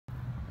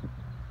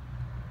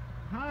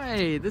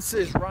Hi, this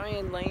is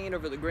Ryan Lane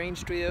over at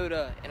LaGrange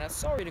Toyota, and I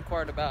saw you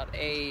inquired about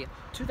a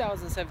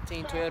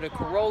 2017 Toyota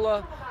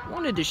Corolla.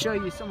 Wanted to show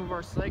you some of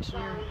our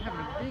selection here. Having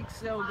a big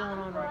sale going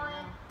on right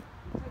now.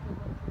 Take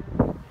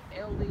a look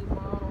here. LD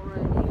model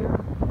right here.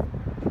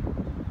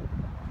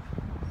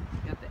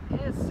 You got the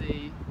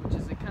SC, which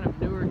is a kind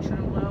of newer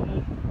trim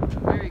level.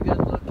 Very good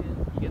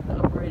looking. You get the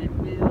upgraded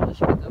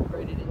wheels, you get the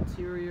upgraded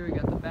interior, you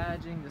got the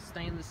badging, the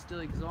stainless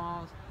steel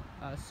exhaust.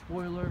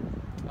 Spoiler,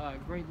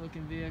 great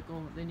looking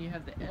vehicle. Then you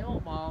have the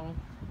L model,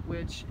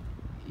 which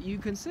you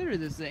consider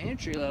this the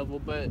entry level,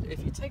 but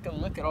if you take a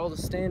look at all the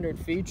standard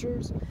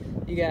features,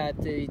 you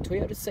got the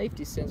Toyota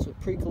safety sense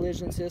with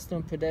pre-collision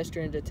system,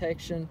 pedestrian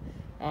detection,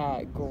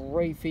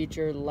 great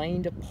feature,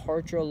 lane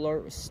departure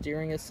alert with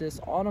steering assist,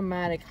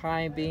 automatic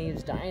high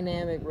beams,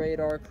 dynamic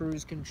radar,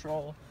 cruise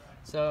control.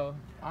 So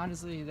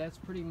honestly, that's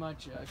pretty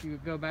much, if you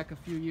go back a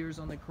few years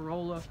on the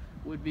Corolla,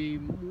 would be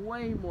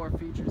way more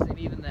features than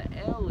even the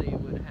LE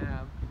would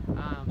have.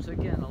 So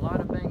again, a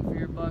lot of bang for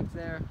your buck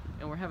there,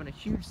 and we're having a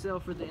huge sale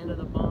for the end of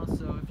the month.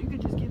 So if you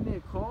could just give me a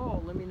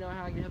call, let me know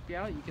how I can help you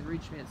out. You can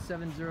reach me at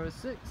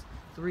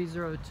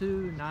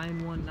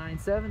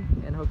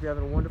 706-302-9197, and hope you're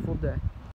having a wonderful day.